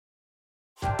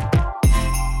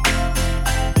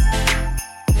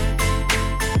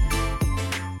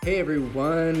Hey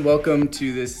everyone, welcome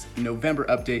to this November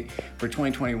update for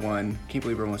 2021. Can't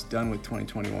believe we're almost done with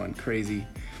 2021, crazy.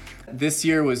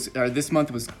 This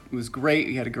month was great.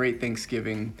 We had a great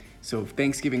Thanksgiving. So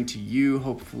Thanksgiving to you.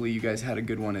 Hopefully you guys had a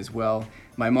good one as well.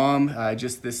 My mom,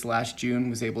 just this last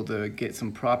June, was able to get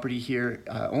some property here,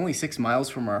 only 6 miles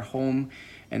from our home.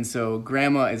 And so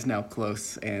grandma is now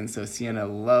close. And so Sienna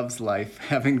loves life,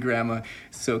 having grandma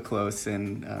so close.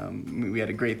 And we had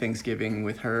a great Thanksgiving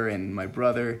with her and my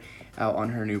brother out on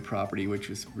her new property, which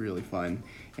was really fun.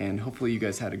 And hopefully you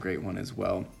guys had a great one as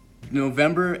well.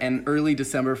 November and early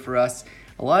December for us,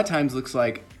 a lot of times looks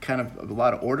like kind of a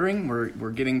lot of ordering.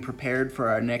 We're getting prepared for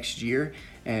our next year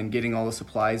and getting all the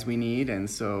supplies we need, and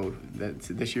so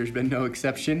this year's been no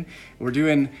exception. We're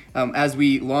doing, as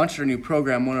we launched our new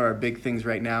program, one of our big things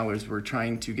right now is we're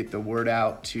trying to get the word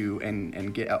out to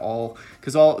and get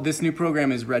because this new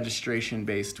program is registration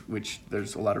based, which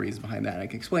there's a lot of reasons behind that. I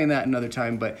can explain that another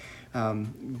time, but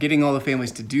getting all the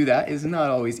families to do that is not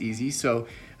always easy. So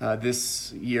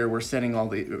this year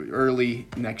early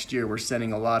next year, we're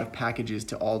sending a lot of packages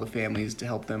to all the families to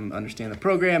help them understand the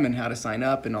program and how to sign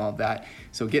up and all of that.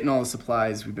 So getting all the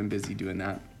supplies, we've been busy doing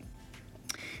that.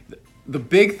 The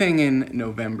big thing in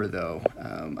November though,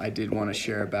 I did want to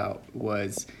share about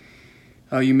was,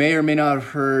 you may or may not have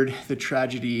heard the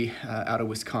tragedy out of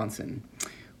Wisconsin.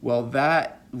 Well,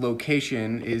 that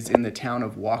location is in the town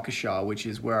of Waukesha, which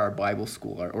is where our Bible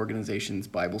school, our organization's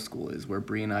Bible school is, where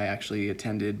Bree and I actually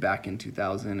attended back in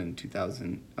 2010 and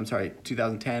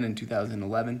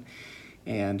 2011.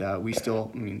 And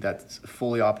that's a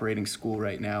fully operating school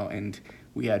right now. And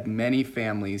we had many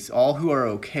families, all who are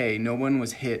okay. No one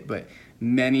was hit, but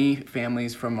many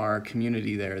families from our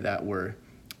community there that were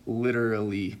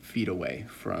literally feet away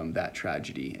from that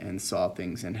tragedy and saw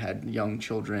things and had young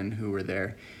children who were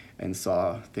there and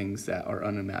saw things that are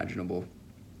unimaginable.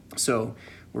 So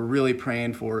we're really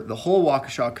praying for the whole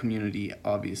Waukesha community,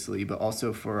 obviously, but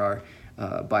also for our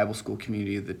Bible school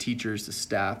community, the teachers, the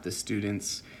staff, the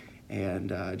students,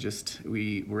 and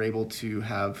we were able to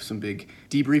have some big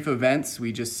debrief events.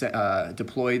 We just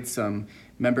deployed some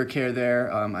member care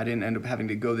there. I didn't end up having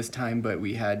to go this time, but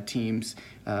we had teams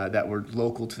that were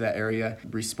local to that area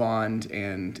respond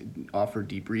and offer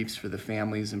debriefs for the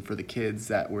families and for the kids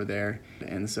that were there.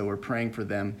 And so we're praying for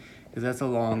them, because that's a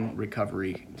long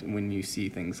recovery when you see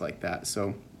things like that.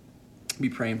 So be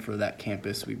praying for that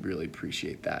campus. We really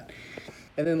appreciate that.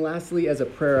 And then lastly, as a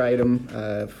prayer item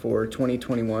for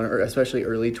 2021, or especially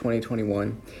early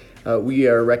 2021, we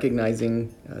are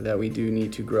recognizing that we do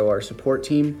need to grow our support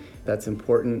team. That's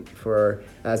important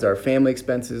as our family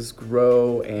expenses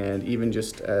grow, and even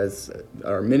just as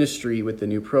our ministry with the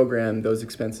new program, those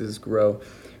expenses grow.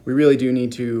 We really do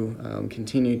need to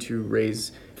continue to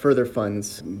raise further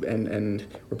funds, and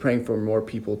we're praying for more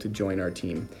people to join our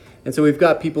team. And so we've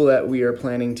got people that we are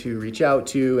planning to reach out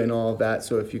to and all of that,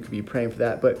 so if you could be praying for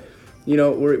that. But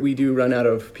we do run out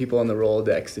of people on the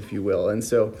Rolodex, if you will. And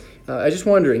so I was just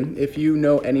wondering if you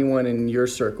know anyone in your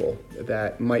circle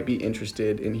that might be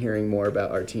interested in hearing more about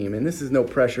our team. And this is no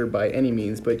pressure by any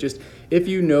means, but just if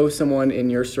you know someone in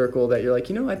your circle that you're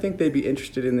like, I think they'd be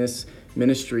interested in this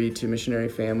ministry to missionary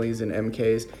families and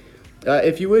MKs,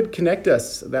 if you would connect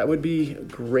us, that would be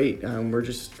great. We're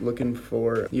just looking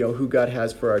for who God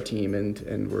has for our team,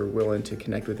 and we're willing to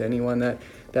connect with anyone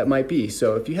that might be.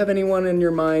 So if you have anyone in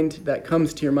your mind that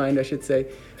comes to your mind, I should say,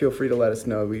 feel free to let us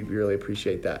know. We'd really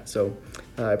appreciate that. So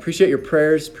I appreciate your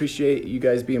prayers, appreciate you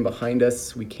guys being behind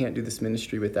us. We can't do this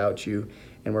ministry without you,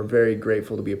 and we're very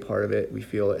grateful to be a part of it. We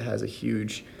feel it has a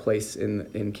huge place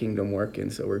in kingdom work,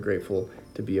 and so we're grateful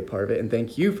to be a part of it, and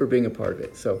thank you for being a part of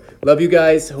it. So love you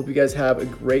guys. Hope you guys have a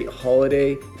great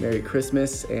holiday. Merry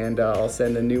Christmas, and I'll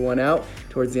send a new one out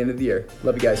towards the end of the year.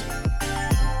 Love you guys.